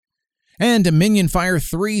And Dominion Fire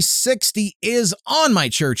 360 is on, my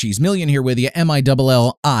churchies. Million here with you,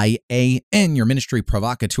 Millian, your ministry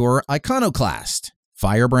provocateur, iconoclast,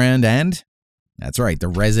 firebrand, and that's right, the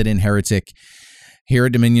resident heretic here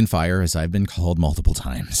at Dominion Fire, as I've been called multiple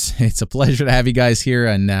times. It's a pleasure to have you guys here,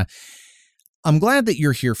 and I'm glad that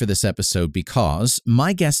you're here for this episode because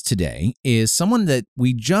my guest today is someone that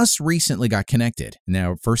we just recently got connected.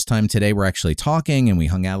 Now, first time today, we're actually talking and we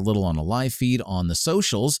hung out a little on a live feed on the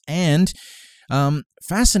socials, and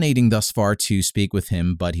fascinating thus far to speak with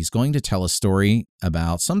him, but he's going to tell a story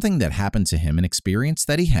about something that happened to him, an experience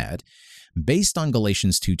that he had based on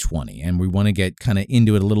Galatians 2:20, and we want to get kind of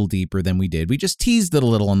into it a little deeper than we did. We just teased it a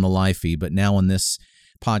little on the live feed, but now on this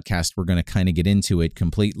podcast, we're going to kind of get into it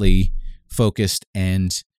completely focused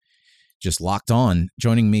and just locked on.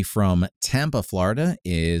 Joining me from Tampa, Florida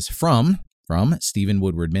is from Stephen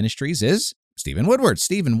Woodward Ministries is Stephen Woodward.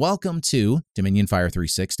 Stephen, welcome to Dominion Fire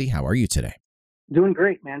 360. How are you today? Doing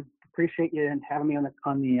great, man. Appreciate you and having me on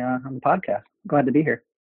the podcast. Glad to be here.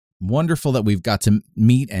 Wonderful that we've got to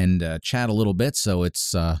meet and chat a little bit. So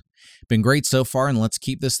it's been great so far, and let's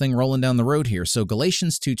keep this thing rolling down the road here. So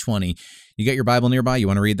Galatians 2:20, you got your Bible nearby? You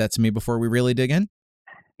want to read that to me before we really dig in?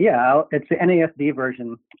 Yeah, it's the NASB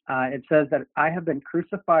version. It says that I have been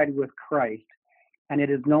crucified with Christ, and it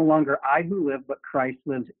is no longer I who live, but Christ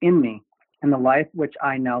lives in me. And the life which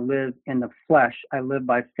I now live in the flesh, I live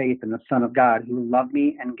by faith in the Son of God, who loved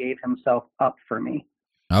me and gave himself up for me.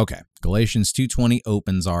 Okay, Galatians 2:20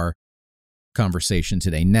 opens our conversation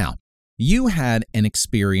today. Now, you had an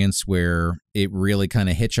experience where it really kind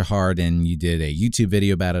of hit you hard, and you did a YouTube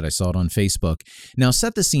video about it. I saw it on Facebook. Now,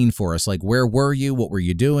 set the scene for us. Like, where were you? What were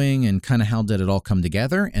you doing? And kind of how did it all come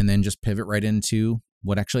together? And then just pivot right into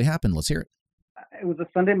what actually happened. Let's hear it. It was a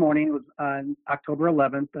Sunday morning. It was on October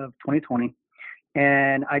 11th of 2020.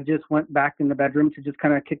 And I just went back in the bedroom to just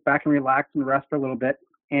kind of kick back and relax and rest a little bit.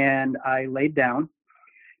 And I laid down,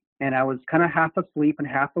 and I was kind of half asleep and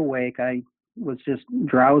half awake. I was just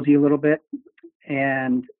drowsy a little bit,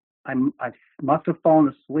 and I must have fallen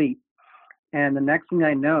asleep. And the next thing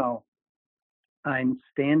I know, I'm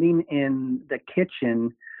standing in the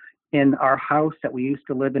kitchen in our house that we used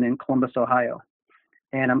to live in Columbus, Ohio.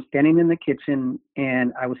 And I'm standing in the kitchen,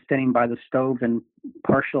 and I was standing by the stove and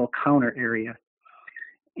partial counter area.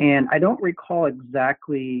 And I don't recall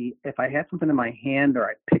exactly if I had something in my hand or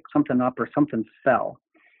I picked something up or something fell,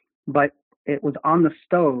 but it was on the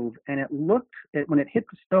stove, and when it hit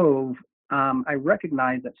the stove, I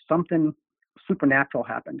recognized that something supernatural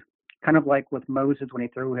happened, kind of like with Moses when he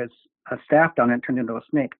threw his staff down and it turned into a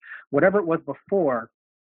snake. Whatever it was before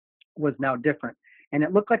was now different. And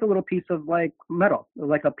it looked like a little piece of like metal,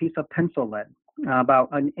 like a piece of pencil lead, about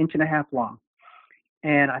 1.5 inches long.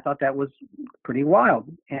 And I thought that was pretty wild.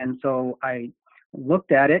 And so I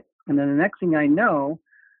looked at it, and then the next thing I know,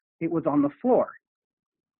 it was on the floor.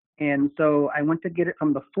 And so I went to get it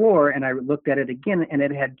from the floor, and I looked at it again, and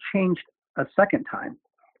it had changed a second time.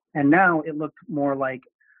 And now it looked more like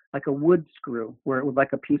a wood screw, where it was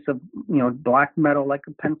like a piece of, black metal, like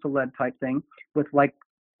a pencil lead type thing, with like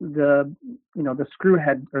the screw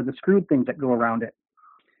head or the screw things that go around it.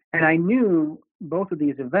 And I knew both of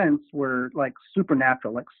these events were like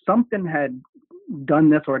supernatural, like something had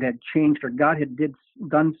done this, or it had changed, or God had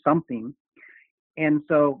done something. And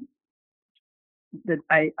so that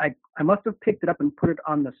I must have picked it up and put it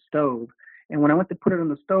on the stove. And when I went to put it on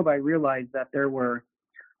the stove, I realized that there was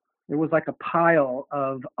like a pile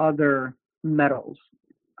of other metals.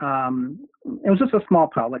 It was just a small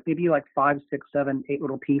pile, like maybe like 5, 6, 7, 8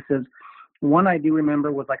 little pieces. One I do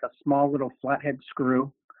remember was like a small little flathead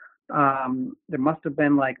screw. There must have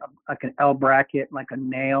been like an L bracket, like a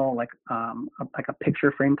nail, like a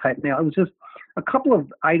picture frame type nail. It was just a couple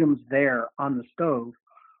of items there on the stove,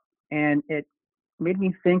 and it made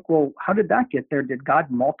me think, well, how did that get there? Did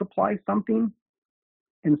God multiply something?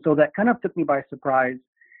 And so that kind of took me by surprise.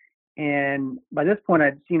 And by this point,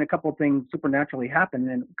 I'd seen a couple of things supernaturally happen,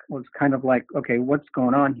 and it was kind of like, okay, what's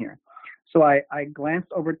going on here? So I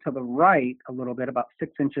glanced over to the right a little bit, about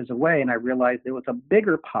 6 inches away, and I realized there was a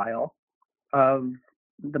bigger pile of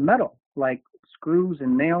the metal, like screws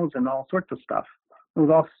and nails and all sorts of stuff. It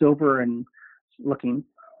was all silver and looking.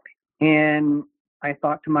 And I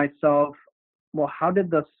thought to myself, well, how did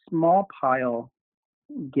the small pile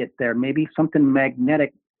get there? Maybe something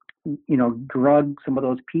magnetic, drug some of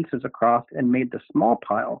those pieces across and made the small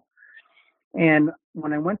pile. And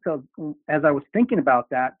when I as I was thinking about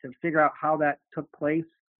that to figure out how that took place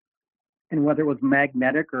and whether it was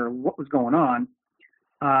magnetic or what was going on,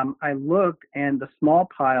 I looked, and the small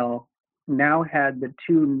pile now had the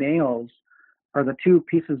two nails, or the two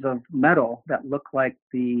pieces of metal that looked like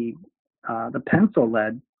the the pencil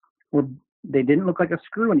lead were, they didn't look like a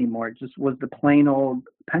screw anymore. It just was the plain old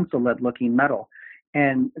pencil lead looking metal.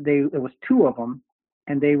 And it was two of them,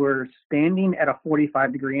 and they were standing at a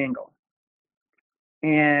 45-degree angle.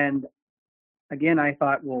 And again, I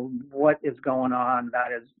thought, well, what is going on?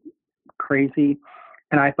 That is crazy.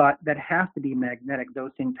 And I thought that has to be magnetic.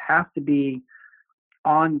 Those things have to be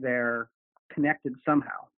on there, connected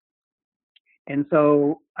somehow. And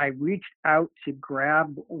so I reached out to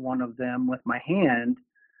grab one of them with my hand,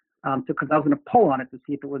 because I was going to pull on it to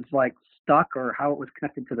see if it was like stuck or how it was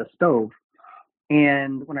connected to the stove.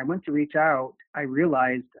 And when I went to reach out, I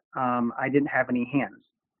realized I didn't have any hands.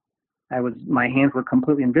 My hands were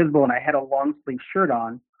completely invisible, and I had a long sleeve shirt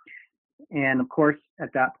on. And of course,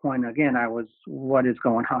 at that point, again, what is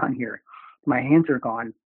going on here? My hands are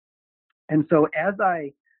gone. And so as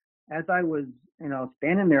I was,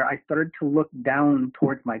 standing there, I started to look down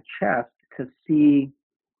towards my chest to see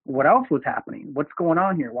what else was happening. What's going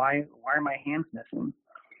on here? Why are my hands missing?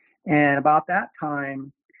 And about that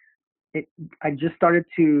time, I just started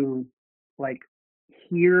to like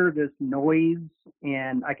hear this noise,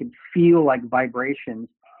 and I could feel like vibrations.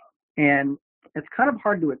 And it's kind of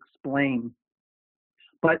hard to explain,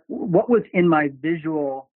 but what was in my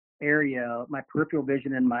visual area, my peripheral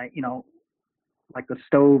vision, and my, like the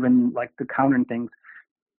stove and like the counter and things,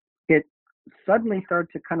 it suddenly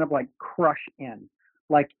started to kind of like crush in,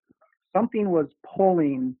 like something was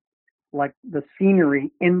pulling like the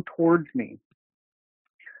scenery in towards me.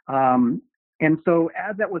 And so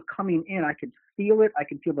as that was coming in, I could feel it. I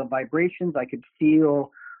could feel the vibrations. I could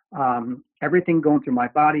feel everything going through my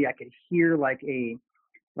body. I could hear like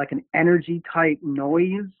an energy type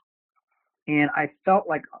noise. And I felt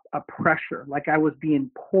like a pressure, like I was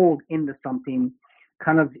being pulled into something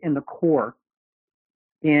kind of in the core.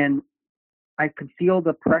 And I could feel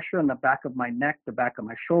the pressure in the back of my neck, the back of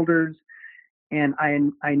my shoulders. And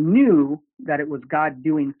I knew that it was God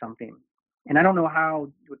doing something. And I don't know how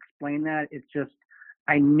to explain that. It's just,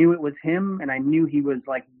 I knew it was him, and I knew he was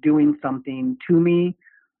like doing something to me.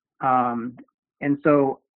 And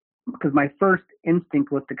so, because my first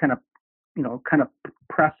instinct was to kind of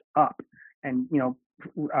press up and,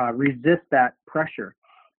 resist that pressure.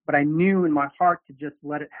 But I knew in my heart to just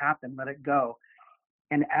let it happen, let it go.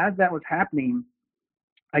 And as that was happening,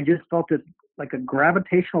 I just felt this like a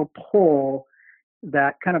gravitational pull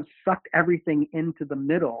that kind of sucked everything into the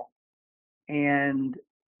middle. And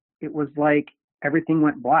it was like everything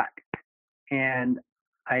went black. And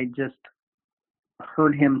I just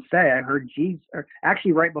heard him say, I heard Jesus, or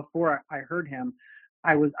actually right before I heard him,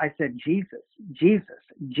 I said, Jesus, Jesus,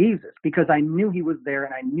 Jesus, because I knew he was there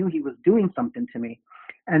and I knew he was doing something to me.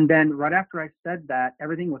 And then right after I said that,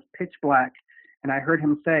 everything was pitch black, and I heard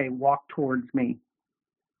him say, walk towards me.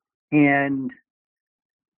 And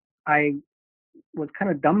I was kind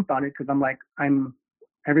of dumbfounded, because I'm like,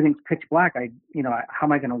 everything's pitch black. How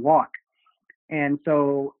am I going to walk? And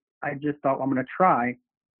so I just thought, well, I'm going to try.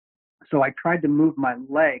 So I tried to move my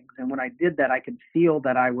legs. And when I did that, I could feel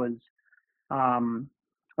that I was,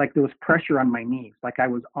 like there was pressure on my knees. Like I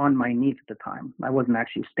was on my knees at the time. I wasn't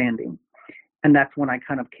actually standing. And that's when I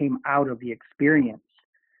kind of came out of the experience.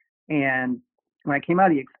 And when I came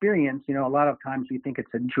out of the experience, a lot of times we think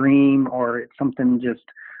it's a dream or it's something just,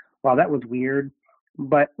 wow, that was weird.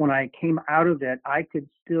 But when I came out of it, I could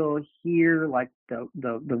still hear like the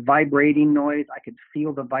vibrating noise. I could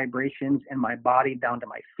feel the vibrations in my body down to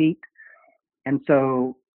my feet. And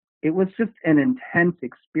so it was just an intense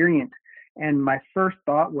experience. And my first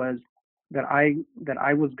thought was that I got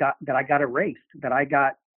erased, that I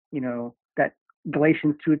got, that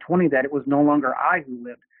Galatians 2:20, that it was no longer I who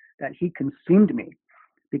lived, that he consumed me.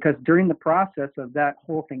 Because during the process of that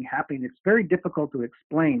whole thing happening, it's very difficult to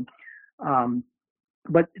explain.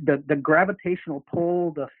 But the gravitational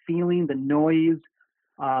pull, the feeling, the noise,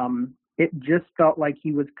 it just felt like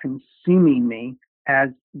he was consuming me as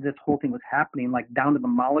this whole thing was happening, like down to the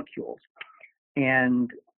molecules. And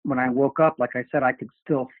when I woke up, like I said, I could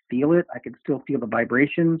still feel it. I could still feel the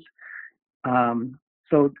vibrations.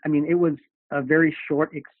 So, it was a very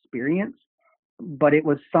short experience, but it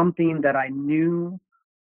was something that I knew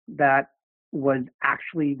that was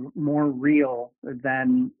actually more real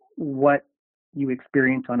than what you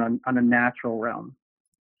experience on a natural realm.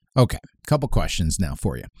 Okay, couple questions now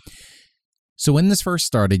for you. So when this first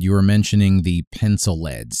started, you were mentioning the pencil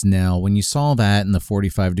leads. Now, when you saw that in the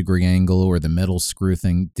 45-degree angle or the metal screw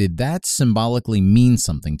thing, did that symbolically mean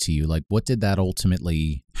something to you? Like, what did that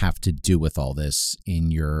ultimately have to do with all this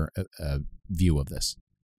in your view of this?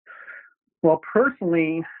 Well,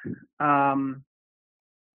 personally, the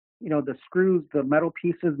screws, the metal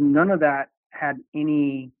pieces, none of that had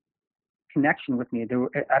any connection with me.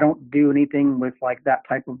 I don't do anything with like that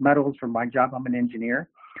type of metals for my job. I'm an engineer.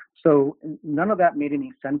 So none of that made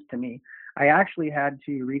any sense to me. I actually had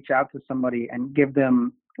to reach out to somebody and give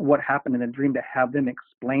them what happened in the dream, to have them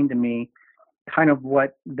explain to me kind of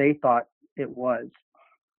what they thought it was.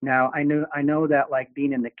 Now I know that like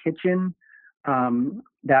being in the kitchen,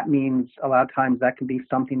 that means a lot of times that can be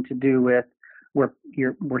something to do with where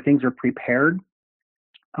things are prepared.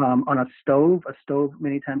 On a stove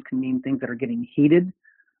many times can mean things that are getting heated,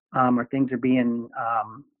 or things are being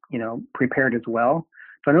prepared as well.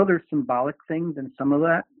 So I know there's symbolic things in some of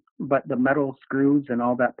that, but the metal screws and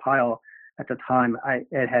all that pile at the time,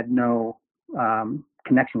 it had no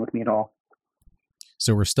connection with me at all.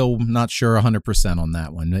 So we're still not sure 100% on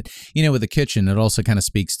that one. But, with the kitchen, it also kind of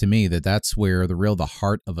speaks to me that that's where the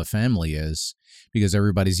heart of a family is, because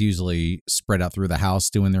everybody's usually spread out through the house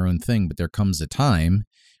doing their own thing. But there comes a time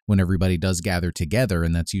when everybody does gather together,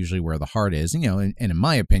 and that's usually where the heart is. And in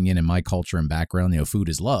my opinion, in my culture and background, food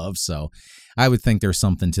is love. So I would think there's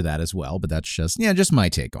something to that as well. But that's just my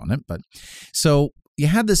take on it. But so you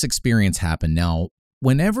had this experience happen. Now,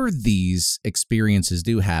 whenever these experiences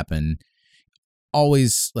do happen,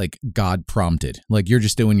 always like God prompted, like you're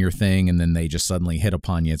just doing your thing and then they just suddenly hit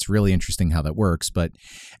upon you. It's really interesting how that works. But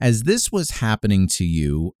as this was happening to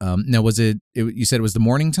you, now was you said it was the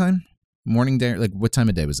morning day, like what time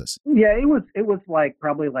of day was this? Yeah, it was like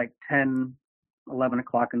probably like 10, 11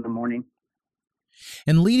 o'clock in the morning.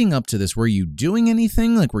 And leading up to this, were you doing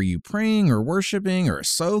anything? Like, were you praying or worshiping or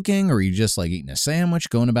soaking, or were you just like eating a sandwich,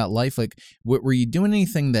 going about life? Like, were you doing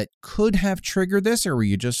anything that could have triggered this, or were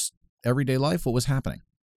you just everyday life? What was happening?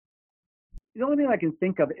 The only thing I can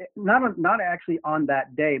think of, not actually on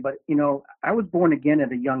that day, but I was born again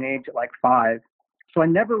at a young age at like 5, so I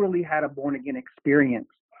never really had a born again experience.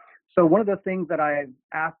 So one of the things that I've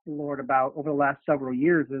asked the Lord about over the last several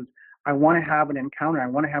years is I want to have an encounter. I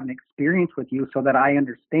want to have an experience with you so that I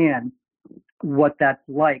understand what that's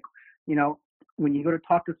like. When you go to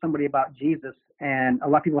talk to somebody about Jesus, and a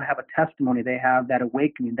lot of people have a testimony, they have that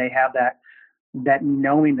awakening, they have that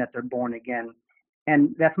knowing that they're born again.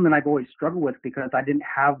 And that's something I've always struggled with because I didn't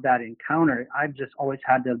have that encounter. I've just always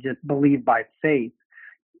had to just believe by faith.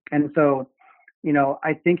 And so,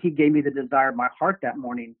 I think he gave me the desire of my heart that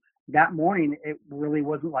morning. That morning, it really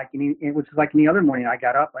wasn't like it was like any other morning. I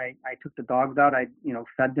got up, I took the dogs out, I,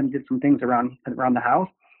 fed them, did some things around the house.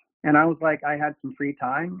 And I was like, I had some free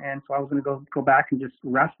time. And so I was going to go back and just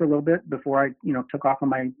rest for a little bit before I, took off on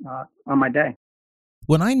my day.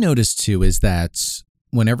 What I noticed too is that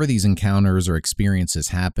whenever these encounters or experiences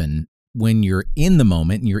happen, when you're in the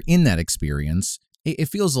moment and you're in that experience, it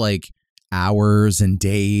feels like hours and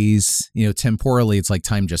days, temporally, it's like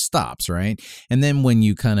time just stops, right? And then when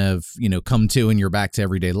you kind of, come to and you're back to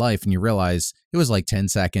everyday life and you realize it was like 10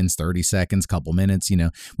 seconds, 30 seconds, couple minutes,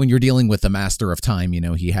 when you're dealing with the master of time,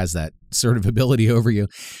 he has that sort of ability over you.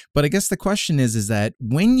 But I guess the question is that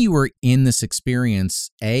when you were in this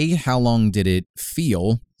experience, how long did it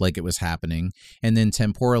feel like it was happening? And then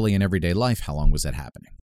temporally in everyday life, how long was it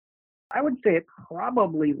happening? I would say it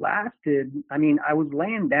probably lasted. I was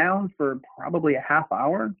laying down for probably a half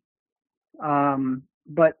hour.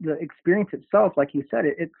 But the experience itself, like you said,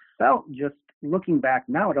 it felt, just looking back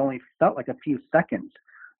now, it only felt like a few seconds.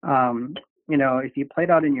 If you played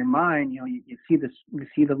out in your mind, you see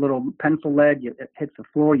the little pencil lead, it hits the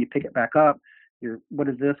floor, you pick it back up. What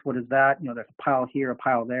is this? What is that? There's a pile here, a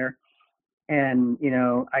pile there. And,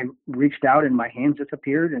 I reached out and my hands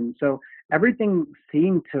disappeared. And so everything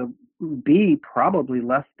seemed to be probably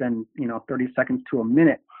less than, 30 seconds to a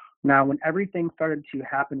minute. Now, when everything started to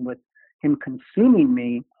happen with him consuming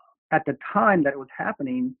me, at the time that it was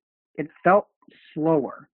happening, it felt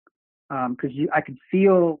slower. Because I could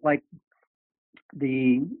feel like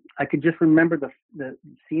I could just remember the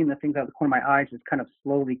seeing the things out of the corner of my eyes just kind of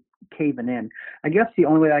slowly caving in. I guess the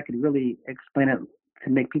only way I could really explain it to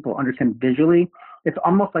make people understand visually, it's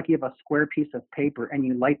almost like you have a square piece of paper and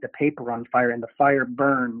you light the paper on fire and the fire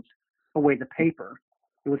burns away the paper.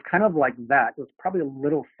 It was kind of like that. It was probably a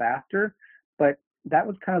little faster, but that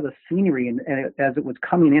was kind of the scenery. And as it was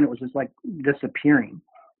coming in, it was just like disappearing.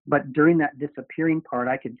 But during that disappearing part,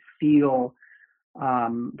 I could feel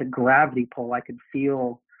the gravity pull. I could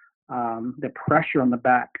feel the pressure on the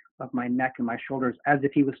back of my neck and my shoulders, as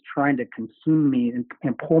if he was trying to consume me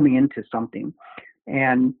and pull me into something.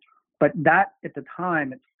 But that at the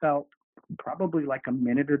time, it felt probably like a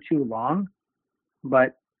minute or two long,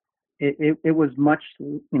 but it was much,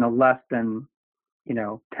 less than,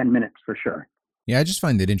 10 minutes for sure. Yeah, I just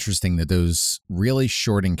find it interesting that those really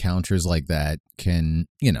short encounters like that can,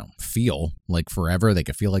 feel like forever. They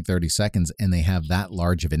could feel like 30 seconds and they have that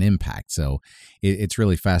large of an impact. So it's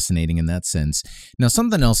really fascinating in that sense. Now,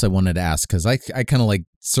 something else I wanted to ask, because I kind of like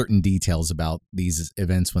certain details about these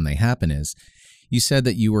events when they happen is, you said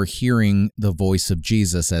that you were hearing the voice of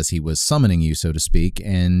Jesus as he was summoning you, so to speak.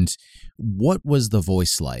 And what was the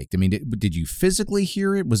voice like? I mean, did you physically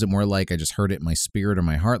hear it? Was it more like I just heard it in my spirit or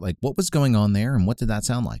my heart? Like, what was going on there, and what did that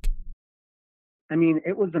sound like? I mean,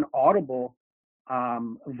 it was an audible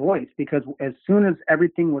voice, because as soon as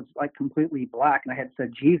everything was like completely black and I had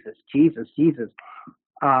said, Jesus, Jesus, Jesus,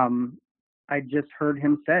 I just heard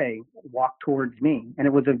him say, walk towards me. And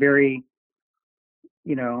it was a very,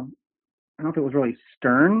 I don't know if it was really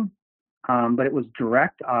stern, but it was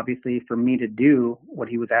direct, obviously, for me to do what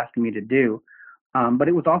he was asking me to do. But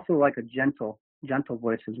it was also like a gentle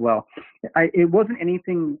voice as well. It wasn't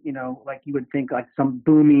anything, like you would think, like some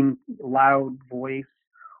booming, loud voice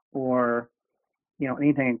or,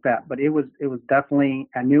 anything like that. But it was definitely,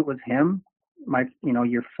 I knew it was him.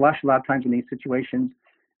 Your flesh, a lot of times in these situations,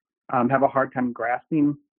 have a hard time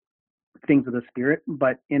grasping things of the spirit,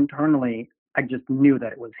 but internally, I just knew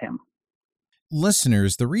that it was him.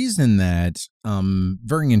 Listeners, the reason that I'm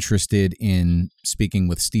very interested in speaking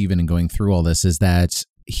with Stephen and going through all this is that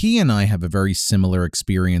he and I have a very similar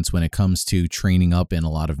experience when it comes to training up in a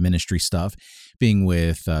lot of ministry stuff, being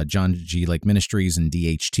with John G. Lake Ministries and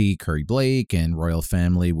DHT, Curry Blake, and Royal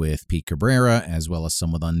Family with Pete Cabrera, as well as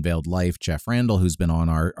some with Unveiled Life, Jeff Randall, who's been on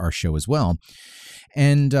our show as well.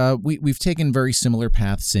 And we've taken very similar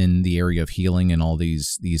paths in the area of healing and all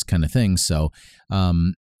these kind of things. So,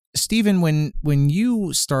 Stephen, when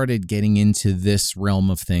you started getting into this realm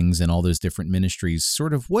of things and all those different ministries,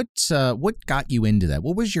 sort of what got you into that?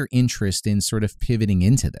 What was your interest in sort of pivoting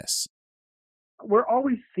into this? We're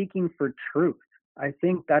always seeking for truth. I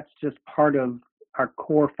think that's just part of our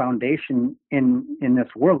core foundation in this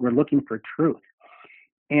world. We're looking for truth.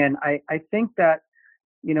 And I think that,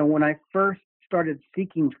 when I first started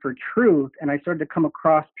seeking for truth and I started to come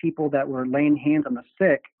across people that were laying hands on the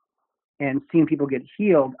sick and seeing people get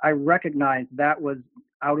healed, I recognized that was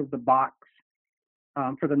out of the box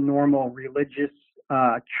for the normal religious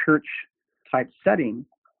church type setting.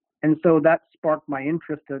 And so that sparked my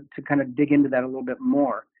interest to kind of dig into that a little bit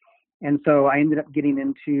more. And so I ended up getting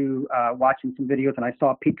into watching some videos, and I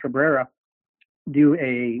saw Pete Cabrera do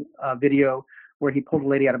a video where he pulled a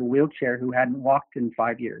lady out of a wheelchair who hadn't walked in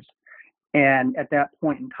 5 years. And at that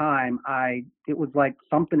point in time, it was like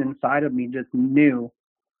something inside of me just knew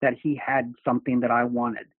that he had something that I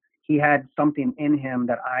wanted. He had something in him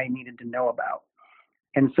that I needed to know about.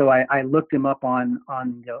 And so I looked him up on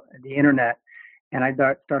the internet, and I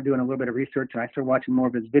started doing a little bit of research, and I started watching more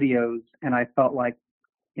of his videos, and I felt like,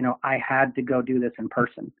 I had to go do this in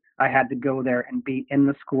person. I had to go there and be in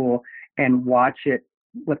the school and watch it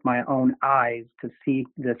with my own eyes to see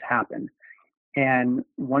this happen. And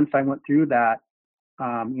once I went through that,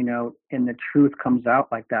 and the truth comes out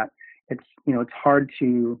like that, it's hard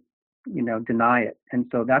to deny it. And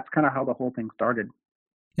so that's kind of how the whole thing started.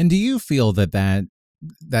 And do you feel that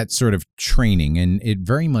sort of training, and it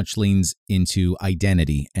very much leans into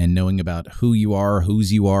identity and knowing about who you are,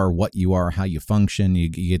 whose you are, what you are, how you function. You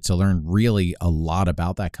get to learn really a lot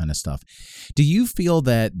about that kind of stuff. Do you feel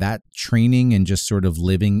that training and just sort of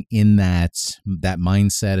living in that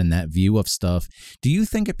mindset and that view of stuff, do you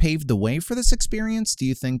think it paved the way for this experience? Do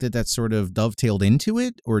you think that sort of dovetailed into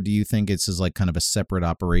it? Or do you think it's just like kind of a separate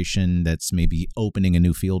operation that's maybe opening a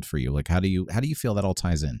new field for you? Like, how do you feel that all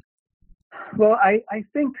ties in? Well, I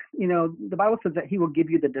think, the Bible says that he will give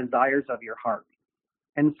you the desires of your heart.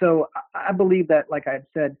 And so I believe that, like I had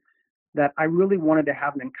said, that I really wanted to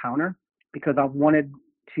have an encounter because I wanted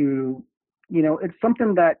to, it's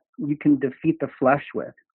something that you can defeat the flesh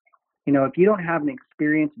with. If you don't have an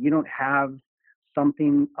experience, you don't have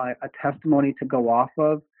something, a testimony to go off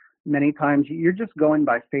of, many times you're just going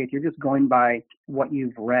by faith. You're just going by what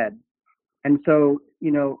you've read. And so,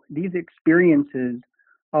 these experiences,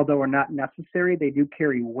 although are not necessary, they do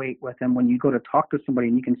carry weight with them when you go to talk to somebody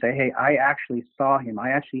and you can say, hey, I actually saw him.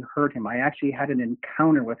 I actually heard him. I actually had an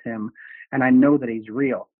encounter with him, and I know that he's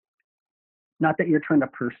real. Not that you're trying to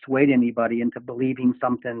persuade anybody into believing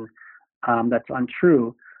something that's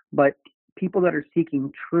untrue, but people that are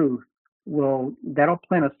seeking truth that'll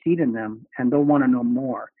plant a seed in them, and they'll want to know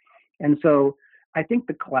more. And so I think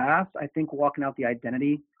walking out the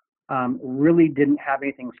identity really didn't have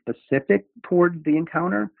anything specific towards the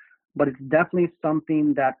encounter, but it's definitely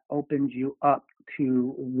something that opens you up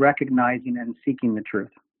to recognizing and seeking the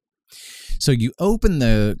truth. So you open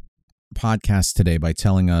the podcast today by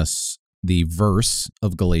telling us the verse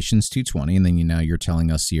of Galatians 2:20, and then now you're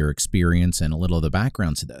telling us your experience and a little of the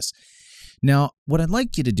background to this. Now, what I'd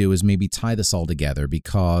like you to do is maybe tie this all together,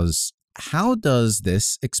 because how does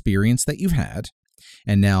this experience that you've had,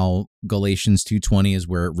 and now Galatians 2:20 is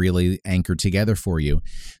where it really anchored together for you.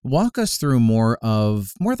 Walk us through more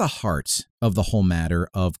the heart of the whole matter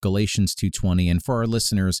of Galatians 2:20. And for our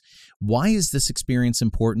listeners, why is this experience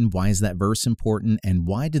important? Why is that verse important? And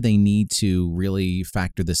why do they need to really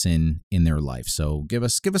factor this in their life? So give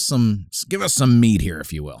us some meat here,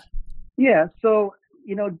 if you will. Yeah. So,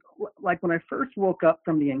 like when I first woke up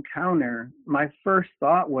from the encounter, my first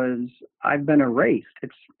thought was, I've been erased.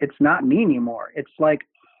 It's not me anymore. It's like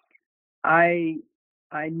I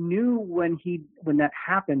knew when that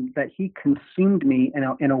happened that he consumed me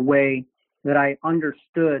in a way that I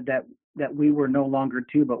understood that we were no longer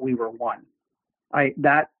two, but we were one.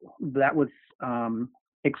 That was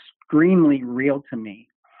extremely real to me,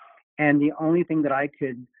 and the only thing that I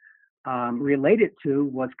could relate it to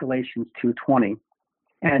was Galatians 2:20.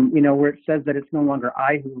 And, where it says that it's no longer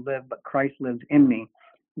I who live, but Christ lives in me.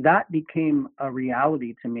 That became a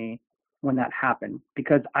reality to me when that happened,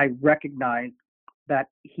 because I recognized that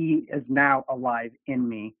he is now alive in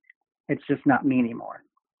me. It's just not me anymore.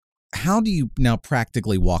 How do you now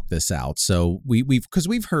practically walk this out? So because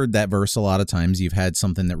we've heard that verse a lot of times, you've had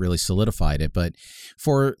something that really solidified it, but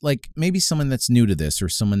for like maybe someone that's new to this, or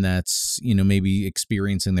someone that's, maybe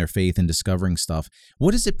experiencing their faith and discovering stuff,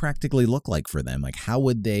 what does it practically look like for them? Like, how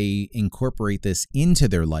would they incorporate this into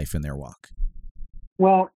their life and their walk?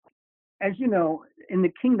 Well, as you know, in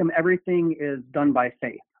the kingdom, everything is done by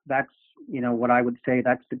faith. That's, what I would say,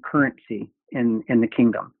 that's the currency in the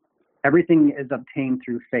kingdom. Everything is obtained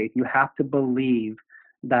through faith. You have to believe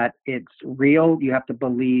that it's real. You have to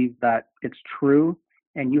believe that it's true,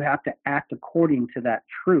 and you have to act according to that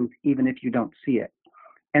truth, even if you don't see it.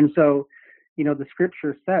 And so, the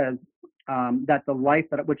scripture says that the life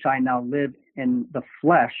at which I now live in the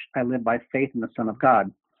flesh, I live by faith in the Son of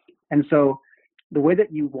God. And so the way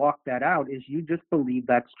that you walk that out is you just believe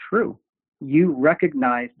that's true. You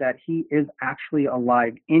recognize that he is actually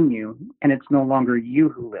alive in you, and it's no longer you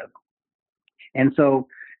who live. And so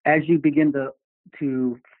as you begin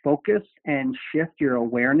to focus and shift your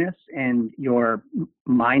awareness and your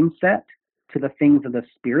mindset to the things of the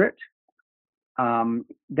Spirit,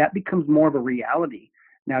 that becomes more of a reality.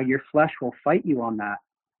 Now, your flesh will fight you on that,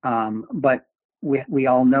 but we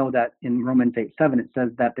all know that in Romans 8:7 it says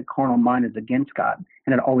that the carnal mind is against God,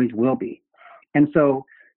 and it always will be. And so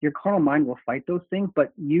your carnal mind will fight those things,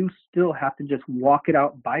 but you still have to just walk it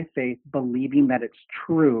out by faith, believing that it's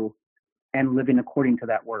true and living according to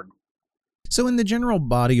that word. So in the general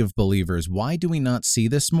body of believers, why do we not see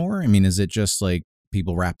this more? I mean, is it just like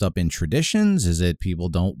people wrapped up in traditions? Is it people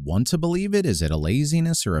don't want to believe it? Is it a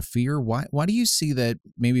laziness or a fear? Why do you see that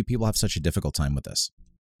maybe people have such a difficult time with this?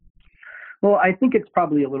 Well, I think it's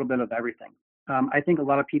probably a little bit of everything. I think a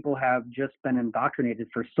lot of people have just been indoctrinated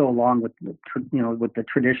for so long with the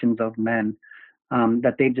traditions of men,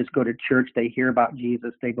 that they just go to church, they hear about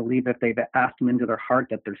Jesus, they believe if they've asked him into their heart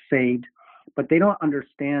that they're saved, but they don't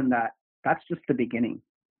understand that that's just the beginning.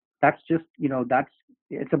 That's just,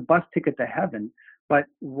 it's a bus ticket to heaven. But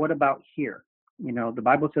what about here? The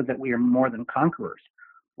Bible says that we are more than conquerors.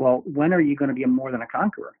 Well, when are you going to be more than a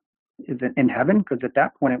conqueror? Is it in heaven? Because at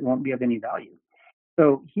that point, it won't be of any value.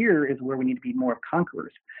 So here is where we need to be more of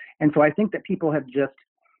conquerors. And so I think that people have just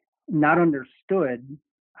not understood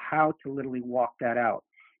how to literally walk that out.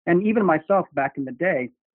 And even myself back in the day,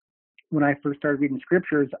 when I first started reading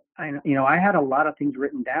scriptures, I had a lot of things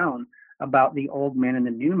written down about the old man and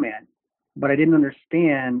the new man, but I didn't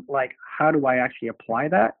understand, like, how do I actually apply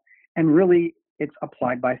that? And really, it's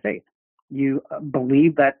applied by faith. You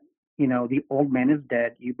believe that, the old man is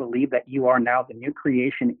dead. You believe that you are now the new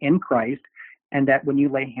creation in Christ, and that when you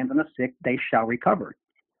lay hands on the sick, they shall recover.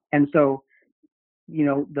 And so,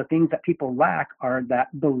 the things that people lack are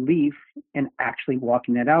that belief and actually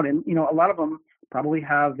walking it out. And, a lot of them probably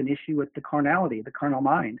have an issue with the carnality, the carnal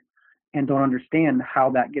mind, and don't understand how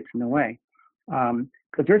that gets in the way.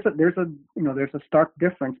 Because there's a stark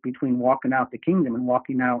difference between walking out the kingdom and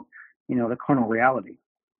walking out, the carnal reality.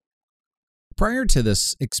 Prior to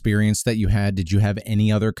this experience that you had, did you have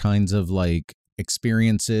any other kinds of like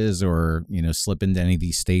experiences or, slip into any of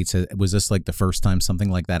these states? Was this like the first time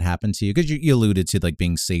something like that happened to you? Because you alluded to like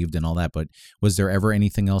being saved and all that, but was there ever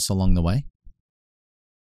anything else along the way?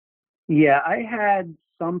 Yeah, I had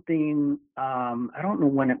something, I don't know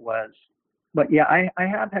when it was, but yeah, I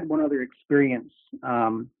have had one other experience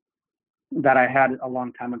that I had a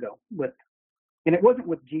long time ago and it wasn't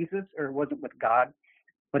with Jesus or it wasn't with God,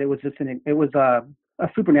 but it was just it was a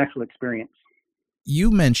supernatural experience.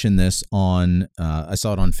 You mentioned this on, I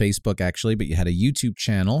saw it on Facebook actually, but you had a YouTube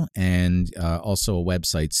channel and also a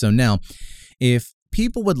website. So now, if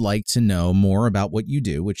people would like to know more about what you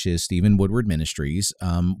do, which is Stephen Woodward Ministries,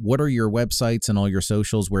 what are your websites and all your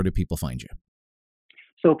socials? Where do people find you?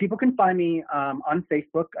 So people can find me on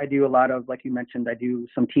Facebook. I do a lot of, like you mentioned, I do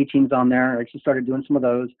some teachings on there. I just started doing some of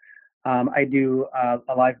those. I do a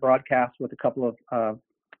live broadcast with a couple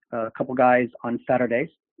guys on Saturdays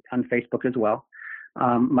on Facebook as well.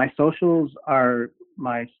 My socials are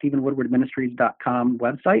my StephenWoodwardMinistries.com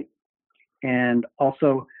website, and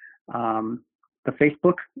also the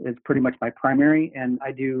Facebook is pretty much my primary, and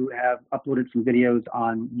I do have uploaded some videos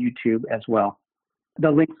on YouTube as well. The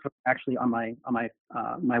links are actually on my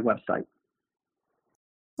website.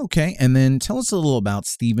 Okay, and then tell us a little about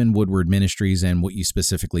Stephen Woodward Ministries and what you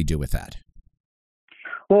specifically do with that.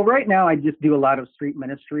 Well, right now I just do a lot of street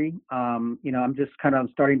ministry. I'm just kind of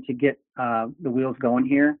starting to get the wheels going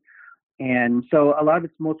here. And so a lot of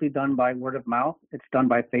it's mostly done by word of mouth. It's done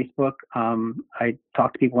by Facebook. I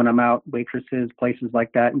talk to people when I'm out, waitresses, places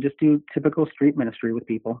like that, and just do typical street ministry with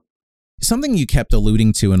people. Something you kept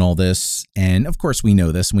alluding to in all this, and of course we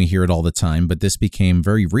know this and we hear it all the time, but this became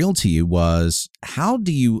very real to you, was how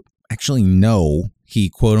do you actually know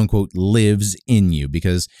he, quote unquote, lives in you?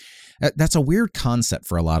 Because that's a weird concept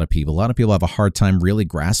for a lot of people. A lot of people have a hard time really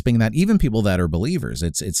grasping that, even people that are believers.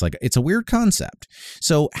 It's a weird concept.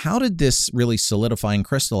 So how did this really solidify and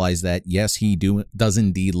crystallize that, yes, he does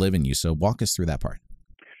indeed live in you? So walk us through that part.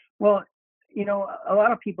 Well, a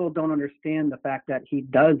lot of people don't understand the fact that he's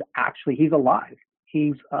alive.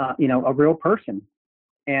 He's, a real person,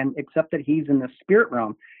 and except that he's in the spirit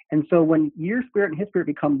realm. And so when your spirit and his spirit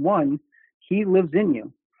become one, he lives in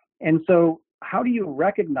you. And so how do you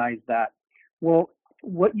recognize that? Well,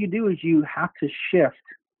 what you do is you have to shift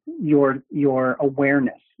your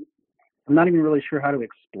awareness. I'm not even really sure how to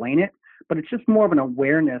explain it, but it's just more of an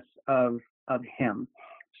awareness of him.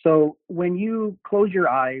 So when you close your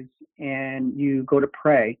eyes and you go to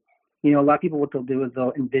pray, a lot of people, what they'll do is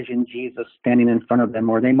they'll envision Jesus standing in front of them,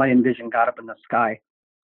 or they might envision God up in the sky.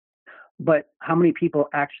 But how many people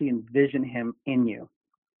actually envision him in you,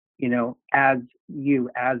 as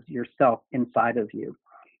yourself inside of you?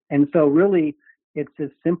 And so really it's as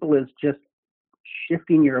simple as just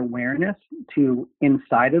shifting your awareness to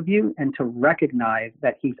inside of you and to recognize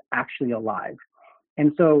that he's actually alive.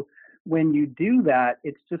 And so when you do that,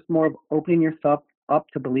 it's just more of opening yourself up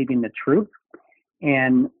to believing the truth.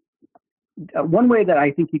 And one way that I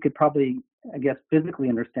think you could probably, physically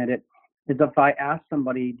understand it is if I ask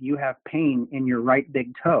somebody, do you have pain in your right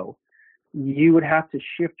big toe? You would have to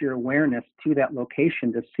shift your awareness to that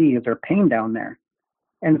location to see, is there pain down there?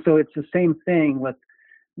 And so it's the same thing with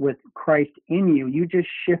Christ in you. You just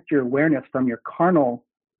shift your awareness from your carnal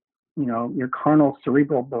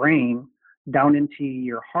cerebral brain down into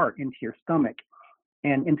your heart, into your stomach,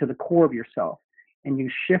 and into the core of yourself. And you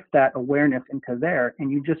shift that awareness into there,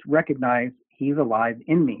 and you just recognize he's alive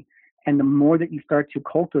in me. And the more that you start to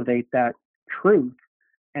cultivate that truth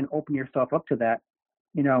and open yourself up to that,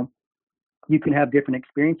 you can have different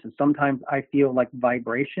experiences. Sometimes I feel like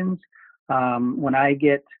vibrations. When I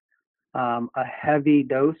get a heavy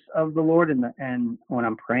dose of the Lord, and when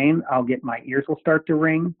I'm praying, my ears will start to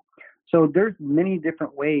ring. So there's many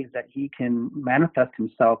different ways that he can manifest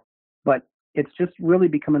himself, but it's just really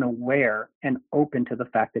becoming aware and open to the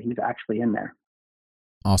fact that he's actually in there.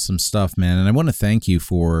 Awesome stuff, man. And I want to thank you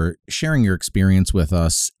for sharing your experience with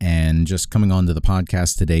us and just coming on to the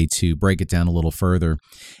podcast today to break it down a little further.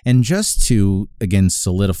 And just to, again,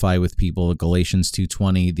 solidify with people Galatians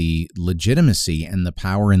 2:20, the legitimacy and the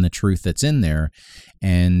power and the truth that's in there.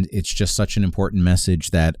 And it's just such an important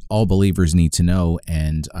message that all believers need to know.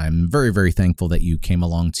 And I'm very, very thankful that you came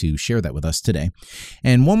along to share that with us today.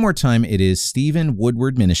 And one more time, it is Stephen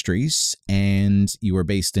Woodward Ministries, and you are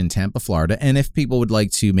based in Tampa, Florida. And if people would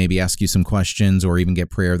like to maybe ask you some questions or even get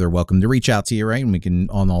prayer, they're welcome to reach out to you, right? And we can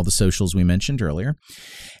on all the socials we mentioned earlier.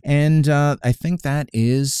 And I think that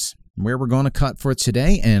is where we're going to cut for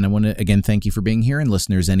today. And I want to, again, thank you for being here, and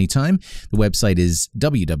listeners anytime. The website is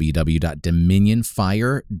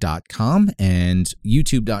www.dominionfire.com and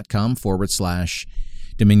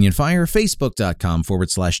youtube.com/DominionFire,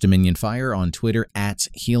 Facebook.com/DominionFire, on Twitter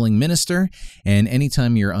 @HealingMinister. And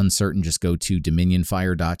anytime you're uncertain, just go to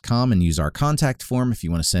DominionFire.com and use our contact form if you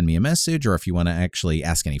want to send me a message, or if you want to actually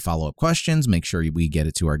ask any follow-up questions. Make sure we get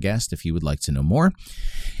it to our guest if you would like to know more.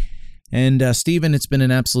 And Stephen, it's been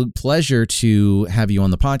an absolute pleasure to have you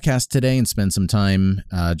on the podcast today and spend some time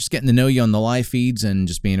just getting to know you on the live feeds and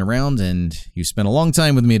just being around. And you spent a long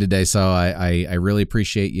time with me today, so I really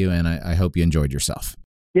appreciate you, and I hope you enjoyed yourself.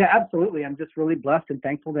 Yeah, absolutely. I'm just really blessed and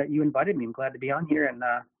thankful that you invited me. I'm glad to be on here and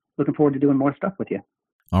looking forward to doing more stuff with you.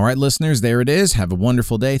 All right, listeners, there it is. Have a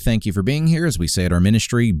wonderful day. Thank you for being here. As we say at our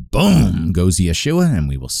ministry, boom goes Yeshua, and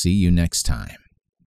we will see you next time.